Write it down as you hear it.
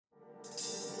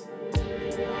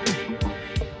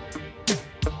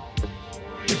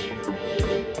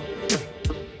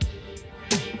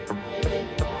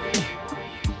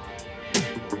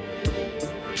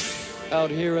Out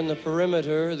here in the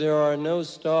perimeter, there are no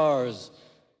stars.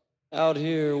 Out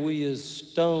here, we is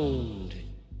stoned,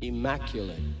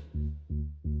 immaculate.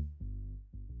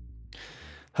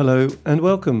 Hello and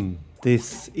welcome.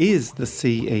 This is the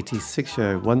C86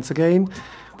 show. Once again,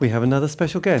 we have another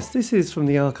special guest. This is from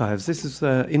the archives. This is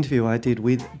an interview I did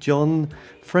with John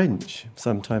French,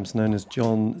 sometimes known as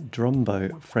John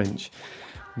Drumbo French.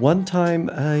 One time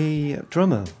a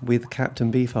drummer with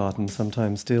Captain Beefheart and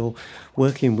sometimes still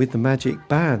working with the Magic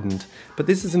Band. But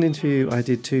this is an interview I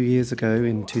did 2 years ago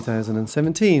in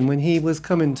 2017 when he was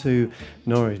coming to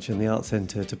Norwich and the Art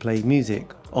Centre to play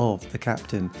music of the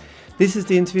Captain. This is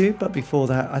the interview, but before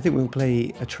that I think we'll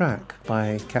play a track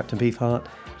by Captain Beefheart,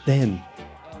 then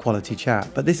Quality Chat.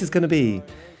 But this is going to be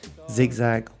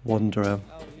Zigzag Wanderer.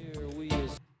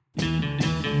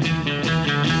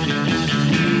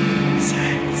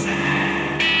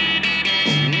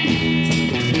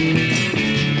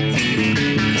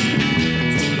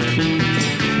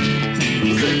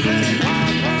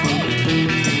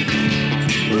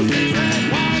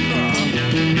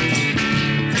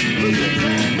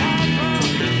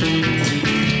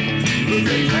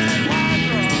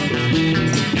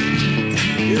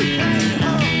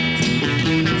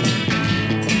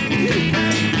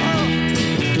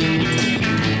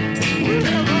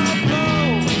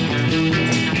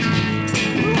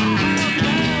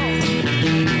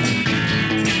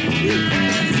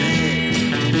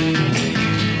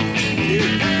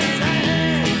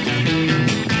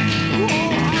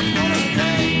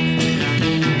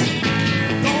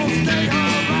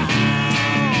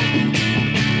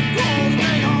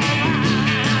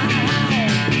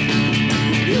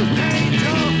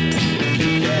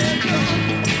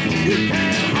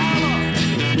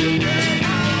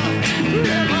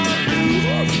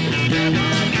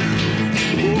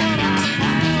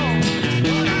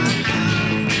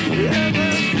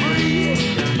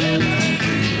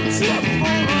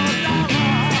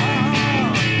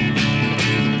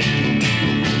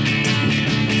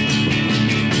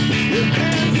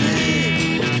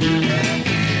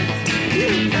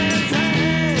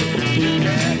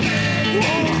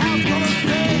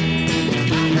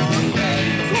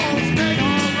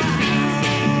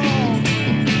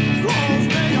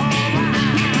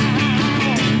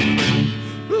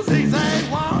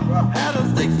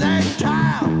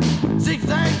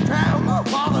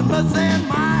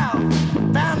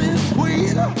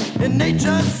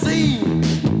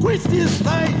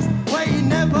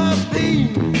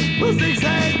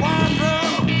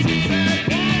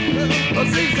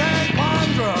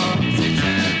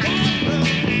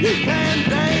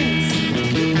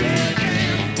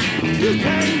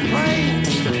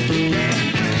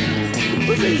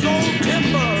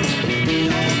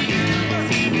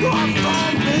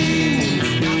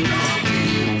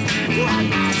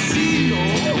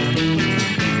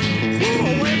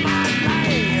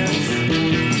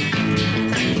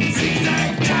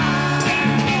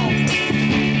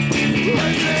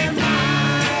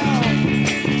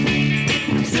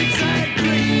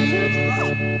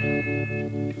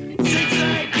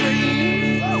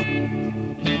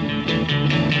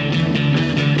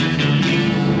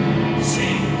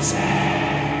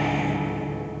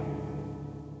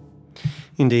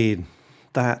 Indeed,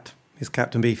 that is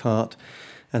Captain Beefheart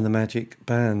and the Magic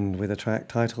Band with a track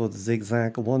titled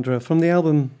Zigzag Wanderer from the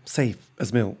album Safe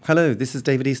as Milk. Hello, this is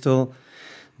David Eastaugh.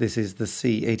 This is the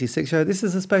C86 show. This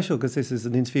is a special because this is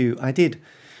an interview I did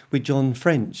with John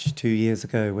French 2 years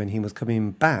ago when he was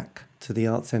coming back to the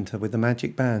Art Centre with the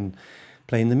Magic Band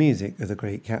playing the music of the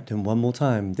great Captain one more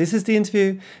time. This is the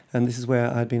interview, and this is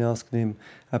where I'd been asking him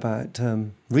about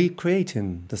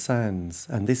recreating the sounds,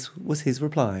 and this was his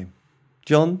reply.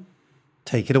 John,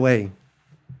 take it away.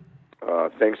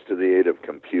 Thanks to the aid of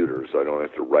computers, I don't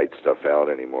have to write stuff out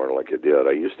anymore like I did.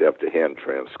 I used to have to hand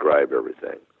transcribe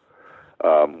everything.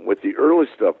 With the early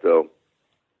stuff, though,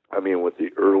 with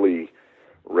the early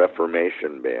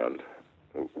Reformation band,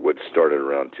 which started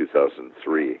around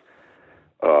 2003,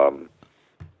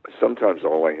 sometimes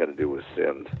all I had to do was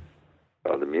send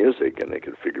the music, and they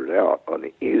could figure it out on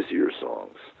the easier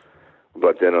songs.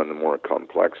 But then on the more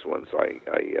complex ones, I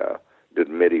did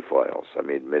MIDI files. I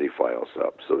made MIDI files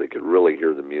up so they could really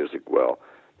hear the music well.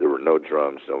 There were no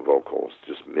drums, no vocals,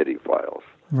 just MIDI files.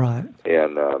 Right.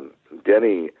 And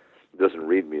Denny doesn't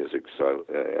read music, so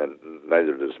and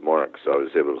neither does Mark, so I was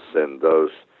able to send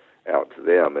those out to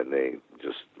them, and they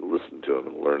just listened to them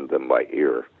and learned them by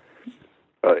ear.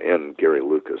 And Gary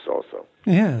Lucas also.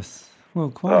 Yes,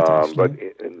 well, quite actually.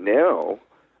 But now,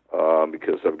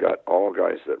 because I've got all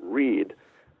guys that read,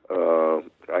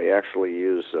 I actually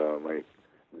use my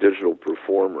digital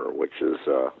performer, which is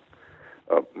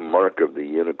Mark of the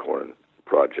Unicorn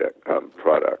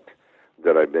product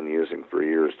that I've been using for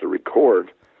years to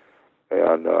record,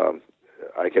 and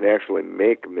I can actually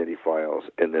make MIDI files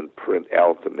and then print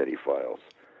out the MIDI files.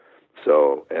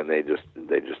 So, and they just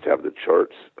have the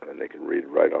charts, and they can read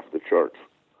right off the charts.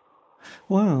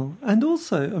 Wow. And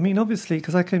also, I mean, obviously,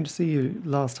 because I came to see you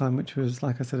last time, which was,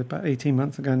 like I said, about 18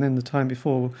 months ago, and then the time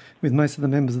before with most of the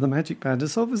members of the Magic Band.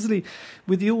 So obviously,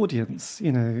 with the audience,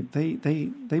 you know,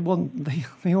 they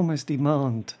almost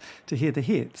demand to hear the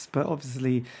hits, but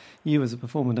obviously you as a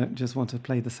performer don't just want to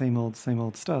play the same old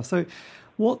stuff. So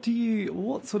what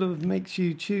sort of makes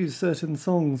you choose certain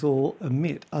songs or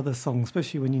omit other songs,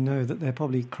 especially when you know that they're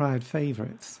probably crowd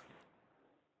favourites?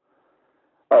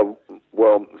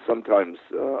 Well, sometimes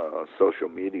social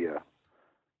media.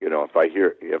 You know,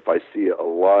 if I see a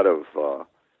lot of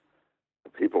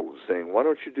people saying, "Why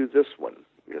don't you do this one?"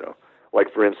 You know,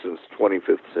 like for instance,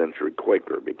 25th Century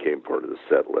Quaker became part of the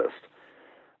set list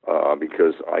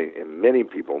because many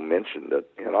people mentioned it,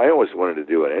 and I always wanted to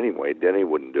do it anyway. Denny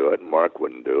wouldn't do it, and Mark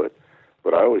wouldn't do it,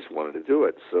 but I always wanted to do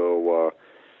it. So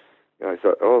I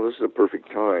thought, oh, this is a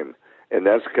perfect time. And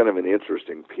that's kind of an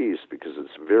interesting piece because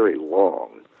it's very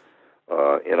long.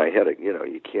 And I had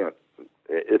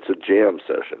it's a jam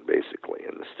session basically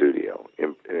in the studio.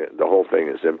 The whole thing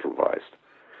is improvised.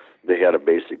 They had a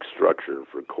basic structure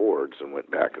for chords and went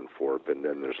back and forth, and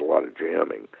then there's a lot of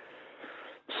jamming.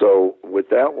 So with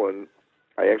that one,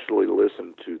 I actually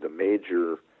listened to the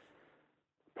major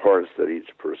parts that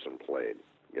each person played,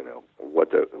 you know,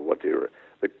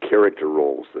 the character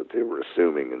roles that they were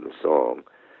assuming in the song.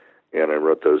 And I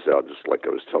wrote those out just like I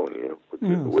was telling you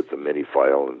with the MIDI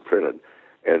file and printed.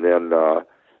 And then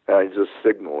I just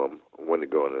signal them when to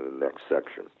go into the next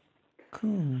section.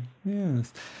 Cool,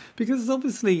 yes. Because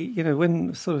obviously, you know,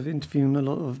 when sort of interviewing a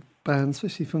lot of bands,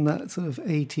 especially from that sort of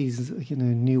 80s, you know,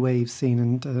 new wave scene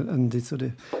and the sort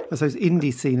of, I suppose,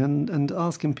 indie scene, and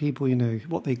asking people, you know,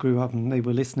 what they grew up and they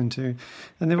were listening to.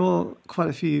 And there are quite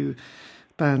a few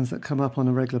bands that come up on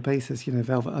a regular basis, you know,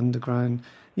 Velvet Underground,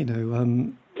 you know,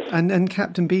 and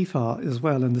Captain Beefheart as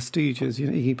well, and the Stooges, you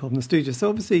know, Iggy Pop and the Stooges. So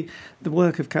obviously the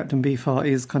work of Captain Beefheart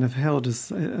is kind of held as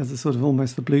a sort of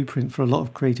almost the blueprint for a lot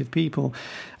of creative people.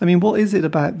 I mean, what is it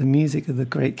about the music of the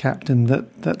great Captain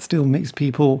that still makes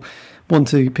people want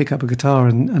to pick up a guitar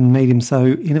and made him so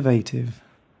innovative?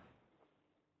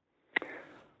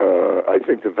 I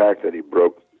think the fact that he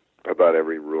broke about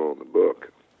every rule in the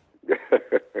book.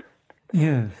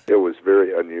 Yes. It was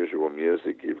very unusual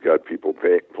music. You've got people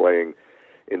playing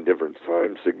in different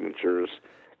time signatures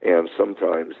and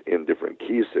sometimes in different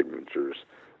key signatures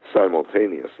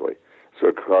simultaneously. So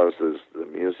it causes the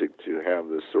music to have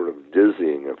this sort of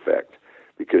dizzying effect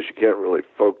because you can't really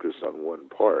focus on one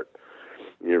part.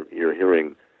 You're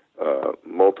hearing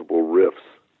multiple riffs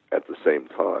at the same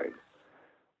time.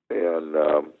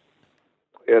 And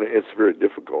it's very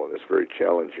difficult and it's very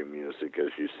challenging music,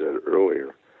 as you said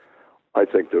earlier. I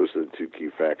think those are the two key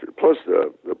factors. Plus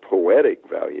the poetic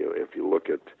value. If you look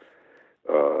at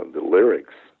the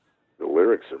lyrics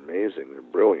are amazing. They're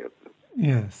brilliant.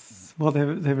 Yes. Well,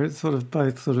 they were sort of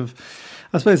both sort of,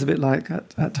 I suppose, a bit like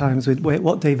at times with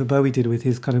what David Bowie did with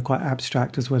his kind of quite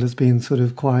abstract as well as being sort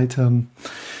of quite, and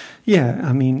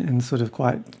sort of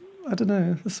quite, I don't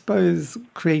know, I suppose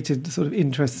created sort of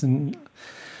interesting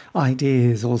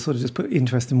ideas or sort of just put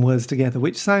interesting words together,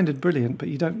 which sounded brilliant, but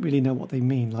you don't really know what they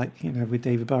mean. Like, you know, with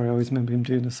David Bowie, I always remember him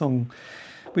doing a song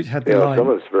which had the line. Some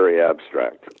of it's very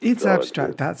abstract. It's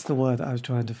abstract. That's the word that I was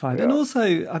trying to find. Yeah. And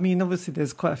also, I mean, obviously,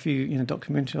 there's quite a few, you know,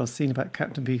 documentaries I've seen about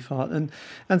Captain Beefheart,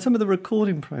 and some of the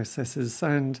recording processes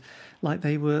sound like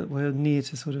they were near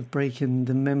to sort of breaking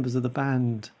the members of the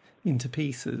band into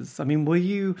pieces. I mean, were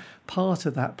you part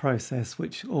of that process,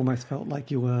 which almost felt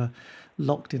like you were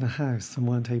locked in a house and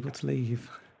weren't able to leave?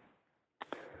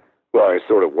 Well, I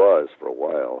sort of was for a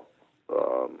while,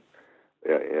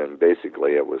 and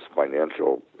basically it was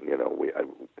financial. You know,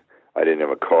 I didn't have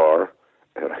a car,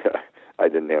 and I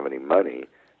didn't have any money,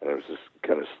 and I was just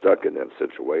kind of stuck in that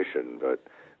situation. But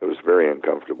it was very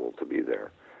uncomfortable to be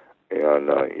there. And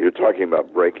you're talking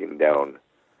about breaking down.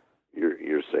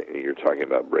 You're talking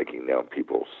about breaking down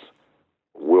people's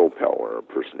willpower or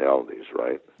personalities,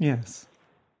 right? Yes.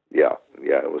 Yeah.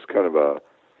 It was kind of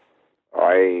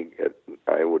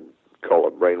I would call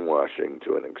it brainwashing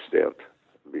to an extent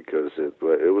because it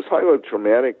was highly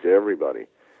traumatic to everybody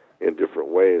in different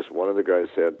ways. One of the guys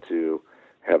had to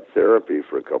have therapy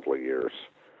for a couple of years,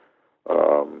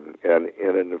 and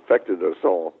it affected us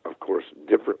all, of course,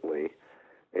 differently.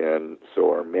 And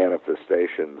so our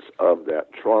manifestations of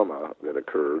that trauma that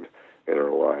occurred in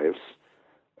our lives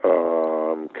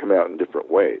come out in different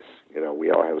ways. You know,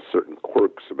 we all have certain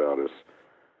quirks about us.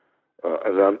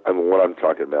 And what I'm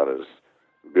talking about is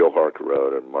Bill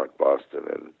Harkerode and Mark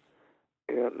Boston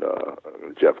and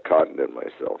Jeff Cotton and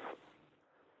myself.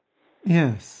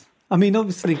 Yes. I mean,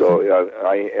 obviously... So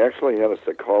I actually had a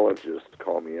psychologist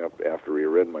call me up after he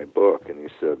read my book, and he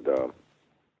said,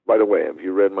 by the way, have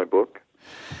you read my book?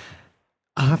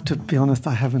 I have to be honest,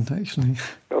 I haven't actually.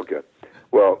 Okay.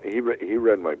 Well, he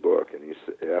read my book, and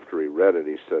after he read it,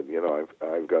 he said, you know,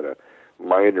 I've got a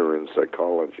minor in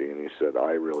psychology, and he said,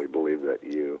 I really believe that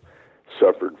you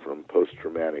suffered from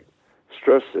post-traumatic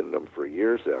stress syndrome for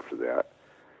years after that.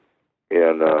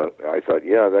 And I thought,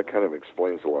 yeah, that kind of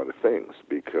explains a lot of things,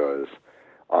 because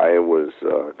I was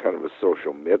kind of a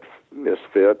social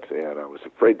misfit, and I was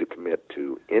afraid to commit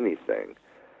to anything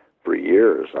for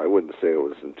years. I wouldn't say it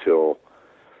was until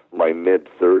my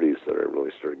mid-30s that I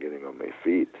really started getting on my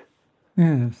feet.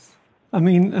 Yes. I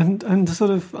mean, and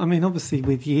sort of, I mean, obviously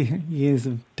with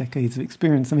decades of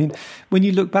experience, I mean, when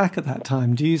you look back at that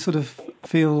time, do you sort of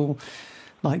feel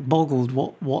like boggled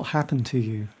what happened to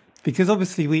you? Because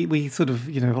obviously we sort of,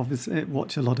 you know, obviously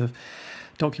watch a lot of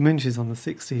documentaries on the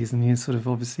 60s, and you sort of,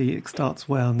 obviously it starts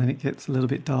well and then it gets a little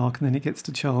bit dark and then it gets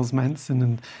to Charles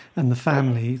Manson and the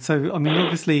family. So, I mean,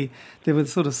 obviously there were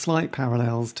sort of slight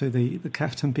parallels to the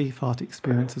Captain Beefheart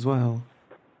experience as well.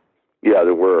 Yeah,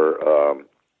 there were.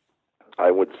 I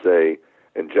would say,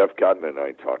 and Jeff Cotton and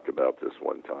I talked about this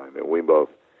one time, and we both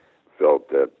felt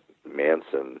that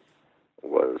Manson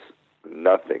was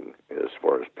nothing as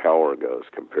far as power goes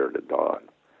compared to Don.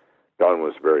 Don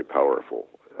was very powerful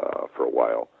for a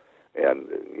while. And,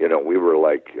 you know, we were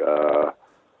like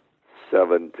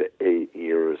 7 to 8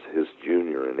 years his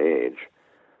junior in age.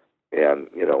 And,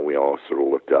 you know, we all sort of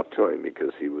looked up to him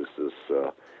because he was this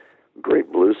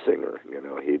great blues singer. You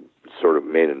know, he'd sort of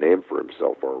made a name for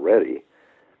himself already.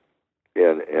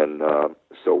 And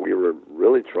so we were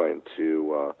really trying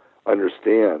to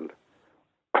understand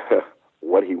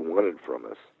what he wanted from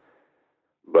us.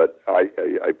 But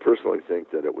I personally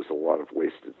think that it was a lot of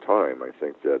wasted time. I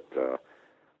think that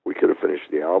we could have finished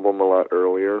the album a lot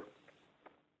earlier,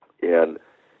 and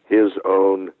his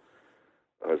own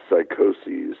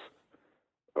psychoses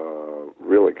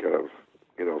really kind of,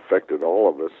 you know, affected all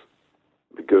of us,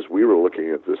 because we were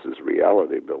looking at this as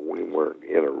reality, but we weren't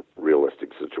in a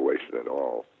realistic situation at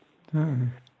all. Oh.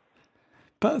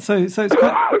 But so it's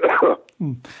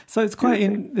quite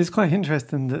it's quite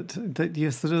interesting that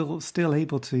you're still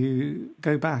able to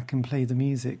go back and play the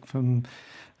music from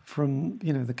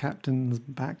you know, the Captain's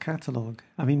back catalogue.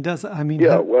 I mean,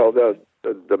 well,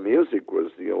 the music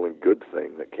was the only good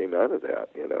thing that came out of that.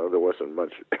 You know, there wasn't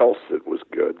much else that was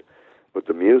good, but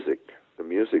the music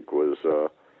was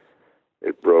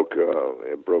it broke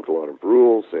a lot of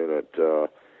rules, and it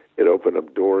opened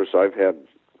up doors. I've had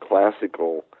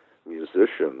classical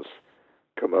musicians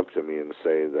come up to me and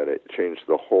say that it changed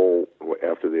the whole,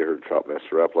 after they heard Chop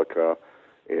Master Replica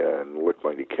and Lick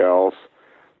Mighty Cows,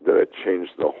 that it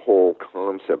changed the whole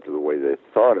concept of the way they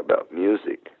thought about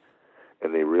music,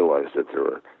 and they realized that there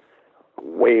were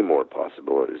way more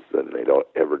possibilities than they'd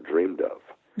ever dreamed of.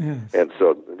 Yes. And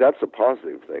so that's a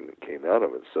positive thing that came out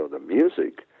of it. So the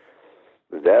music,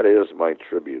 that is my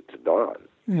tribute to Don.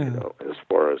 Yeah. You know, as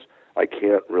far as, I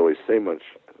can't really say much.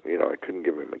 You know, I couldn't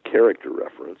give him a character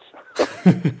reference,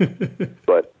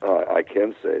 but I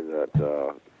can say that,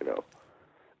 you know,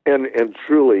 and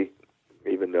truly,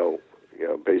 even though, you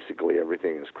know, basically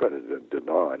everything is credited to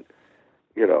Don,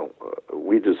 you know,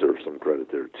 we deserve some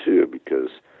credit there too, because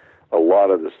a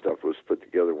lot of this stuff was put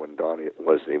together when Don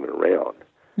wasn't even around.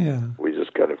 Yeah. We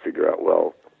just kind of figure out,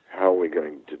 well, how are we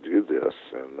going to do this?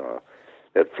 And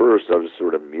at first I was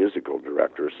sort of musical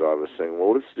director, so I was saying,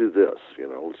 well, let's do this, you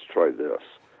know, let's try this.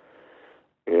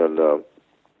 And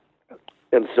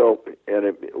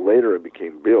later it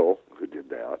became Bill who did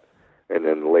that, and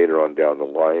then later on down the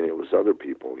line it was other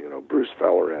people. You know, Bruce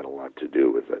Fowler had a lot to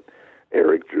do with it.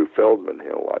 Eric Drew Feldman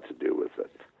had a lot to do with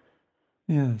it.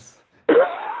 Yes.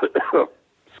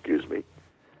 Excuse me.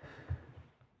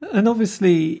 And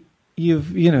obviously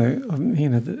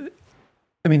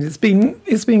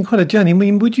it's been quite a journey. I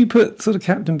mean, would you put sort of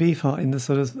Captain Beefheart in the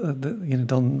sort of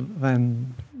Don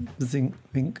Van Zink?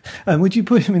 Would you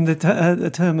put him in the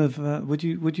term of? Would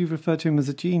you refer to him as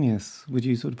a genius? Would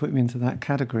you sort of put him into that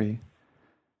category?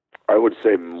 I would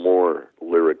say more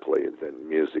lyrically than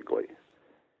musically.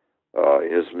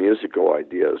 His musical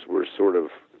ideas were sort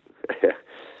of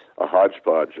a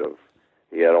hodgepodge of.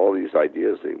 He had all these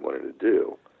ideas that he wanted to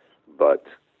do, but.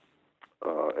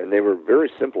 And they were very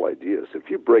simple ideas. If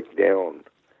you break down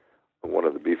one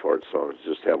of the Beefheart songs,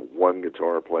 just have one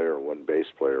guitar player, one bass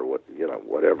player,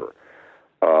 whatever.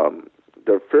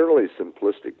 They're fairly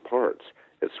simplistic parts.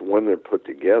 It's when they're put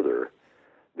together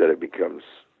that it becomes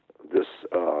this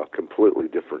completely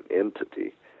different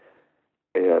entity.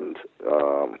 And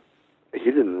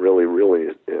he didn't really,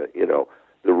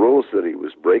 the rules that he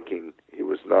was breaking, he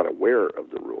was not aware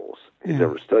of the rules. He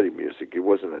never studied music. He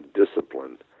wasn't a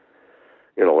disciplined,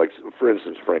 like, for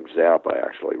instance, Frank Zappa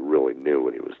actually really knew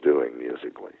what he was doing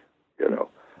musically.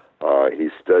 He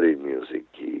studied music.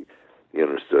 He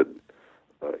understood,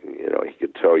 he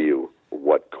could tell you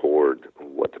what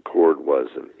the chord was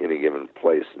in any given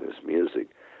place in his music,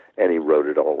 and he wrote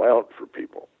it all out for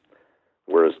people.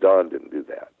 Whereas Don didn't do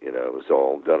that. It was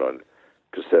all done on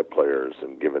cassette players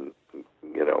and given,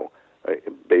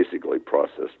 basically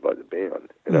processed by the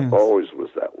band. And it always was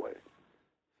that way.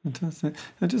 Fantastic.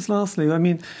 And just lastly, I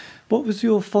mean, what was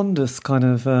your fondest kind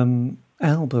of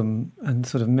album and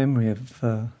sort of memory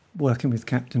of working with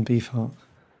Captain Beefheart?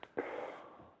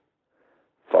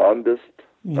 Fondest?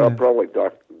 Probably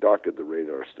Doc at the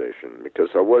radio station, because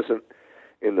I wasn't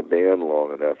in the band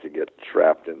long enough to get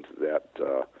trapped into that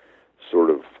sort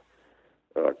of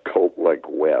cult-like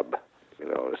web. I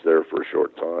was there for a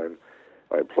short time.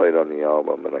 I played on the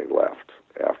album and I left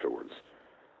afterwards,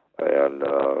 and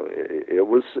it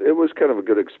was kind of a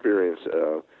good experience.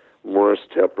 Morris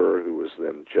Tepper, who was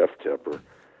then Jeff Tepper,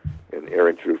 and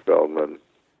Eric Drew Feldman,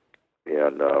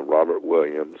 and Robert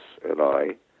Williams, and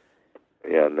I,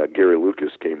 and Gary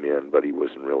Lucas came in, but he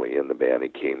wasn't really in the band.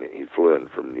 He flew in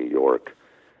from New York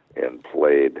and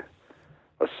played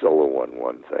a solo on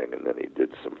one thing, and then he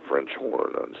did some French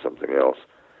horn on something else.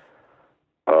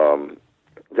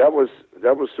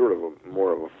 That was sort of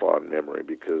more of a fond memory,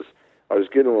 because I was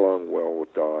getting along well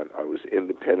with Don. I was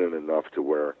independent enough to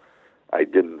where I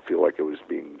didn't feel like I was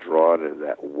being drawn into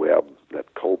that web,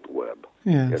 that cult web.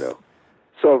 Yes.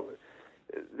 So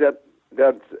that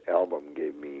album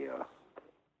gave me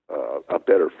a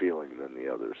better feeling than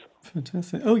the others.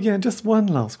 Fantastic. Oh yeah, just one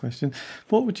last question.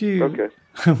 What would you? Okay.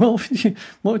 What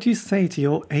would you say to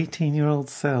your 18-year-old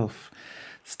self,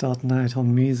 starting out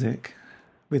on music,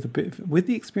 with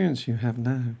the experience you have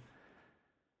now?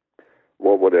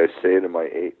 What would I say to my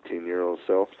 18-year-old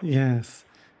self? Yes.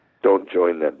 Don't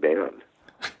join that band.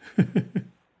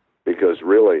 Because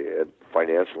really, it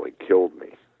financially killed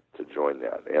me to join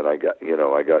that, and I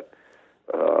got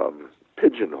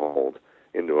pigeonholed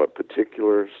into a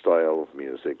particular style of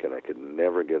music, and I could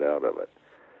never get out of it.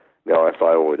 Now, if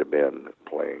I would have been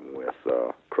playing with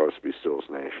Crosby, Stills,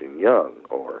 Nash & Young,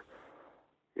 or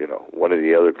one of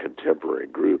the other contemporary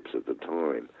groups at the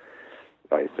time,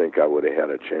 I think I would have had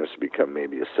a chance to become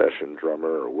maybe a session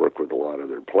drummer or work with a lot of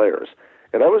their players.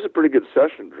 And I was a pretty good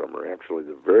session drummer, actually.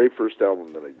 The very first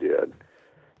album that I did,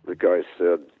 the guy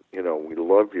said, we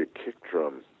love your kick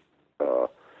drum,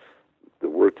 the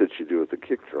work that you do with the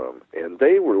kick drum. And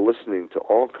they were listening to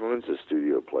all kinds of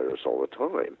studio players all the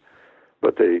time.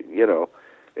 But they,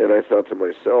 and I thought to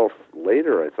myself,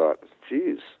 later I thought,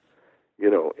 geez,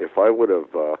 if I would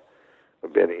have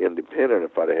been independent,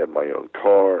 if I'd have had my own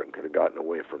car and could have gotten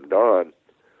away from Don,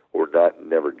 or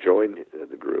never joined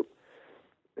the group,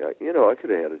 I could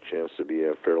have had a chance to be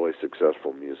a fairly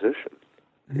successful musician,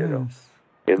 Yes.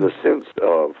 in the sense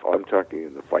of, I'm talking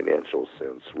in the financial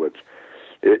sense, which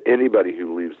anybody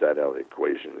who leaves that out of the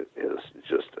equation is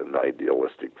just an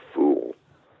idealistic fool.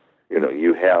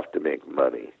 You have to make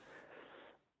money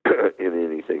in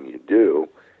anything you do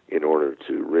in order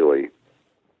to really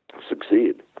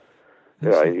succeed.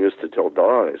 I used to tell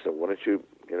Don, I said, why don't you,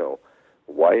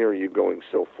 why are you going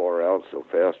so far out so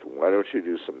fast? Why don't you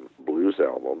do some blues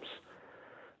albums?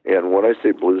 And when I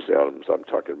say blues albums, I'm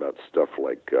talking about stuff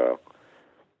like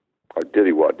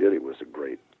Diddy Wah Diddy was a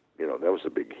great, that was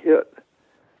a big hit.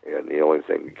 And the only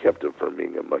thing that kept it from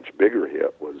being a much bigger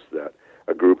hit was that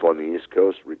a group on the East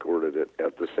Coast recorded it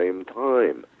at the same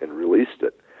time and released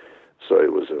it. So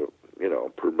it was a,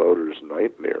 promoter's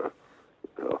nightmare.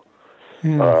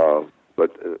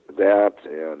 But that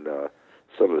and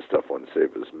some of the stuff on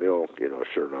Save As Milk,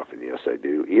 Sure Enough and Yes I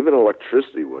Do. Even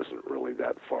Electricity wasn't really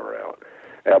that far out.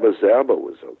 Abba Zaba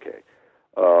was okay.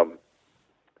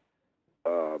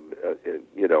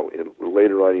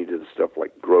 Later on he did stuff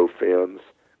like Grow Fins,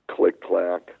 Click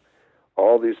Clack,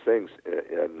 all these things.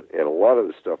 And a lot of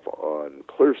the stuff on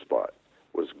Clear Spot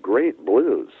was great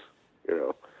blues,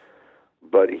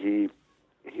 But he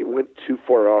went too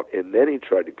far out, and then he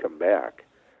tried to come back.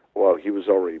 Well, he was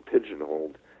already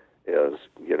pigeonholed as,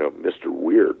 Mr.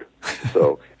 Weird.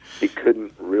 So he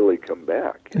couldn't really come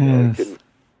back. Yes.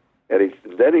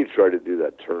 Then he tried to do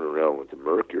that turnaround with the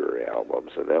Mercury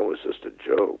albums, and that was just a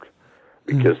joke.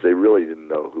 because they really didn't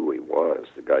know who he was.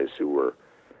 The guys who were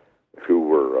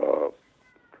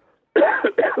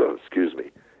excuse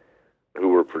me, who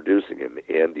were producing him,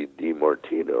 Andy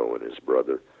DiMartino and his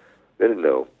brother, they didn't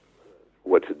know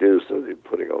what to do, so they're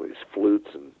putting all these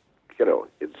flutes, and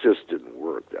it just didn't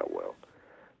work that well.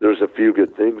 There's a few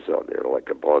good things on there, like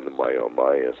Upon the My Oh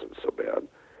My isn't so bad.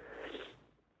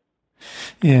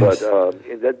 Yes. But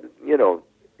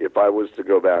if I was to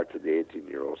go back to the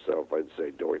 18-year-old self, I'd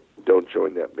say don't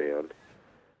join that band.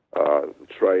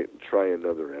 Try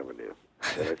another avenue,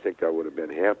 and I think I would have been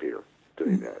happier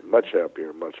doing that. Much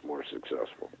happier, much more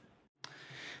successful.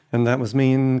 And that was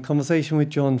me in conversation with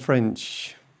John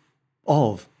French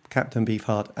of Captain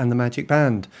Beefheart and the Magic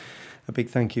Band. A big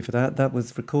thank you for that. That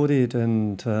was recorded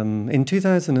and in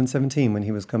 2017 when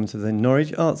he was coming to the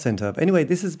Norwich Arts Centre. But anyway,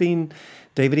 this has been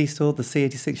David Eastaugh, the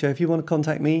C86 Show. If you want to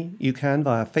contact me, you can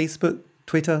via Facebook,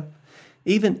 Twitter,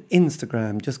 even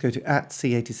Instagram. Just go to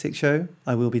 @C86 Show.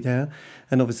 I will be there.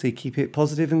 And obviously keep it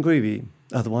positive and groovy.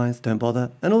 Otherwise, don't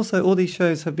bother. And also, all these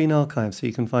shows have been archived, so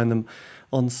you can find them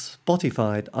on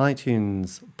Spotify,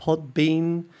 iTunes,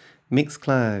 Podbean,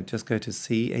 Mixcloud. Just go to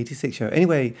C86 Show.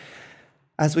 Anyway,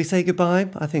 as we say goodbye,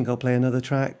 I think I'll play another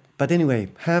track. But anyway,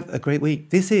 have a great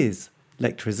week. This is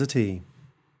Electricity.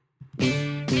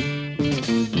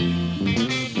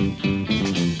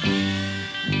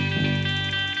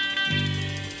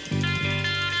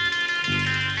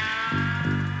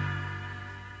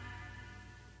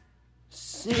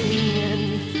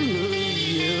 Singing through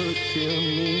you to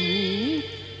me,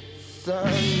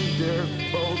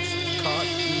 thunderbolts caught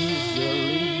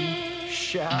easily,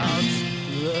 shouts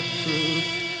the truth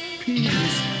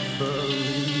peacefully.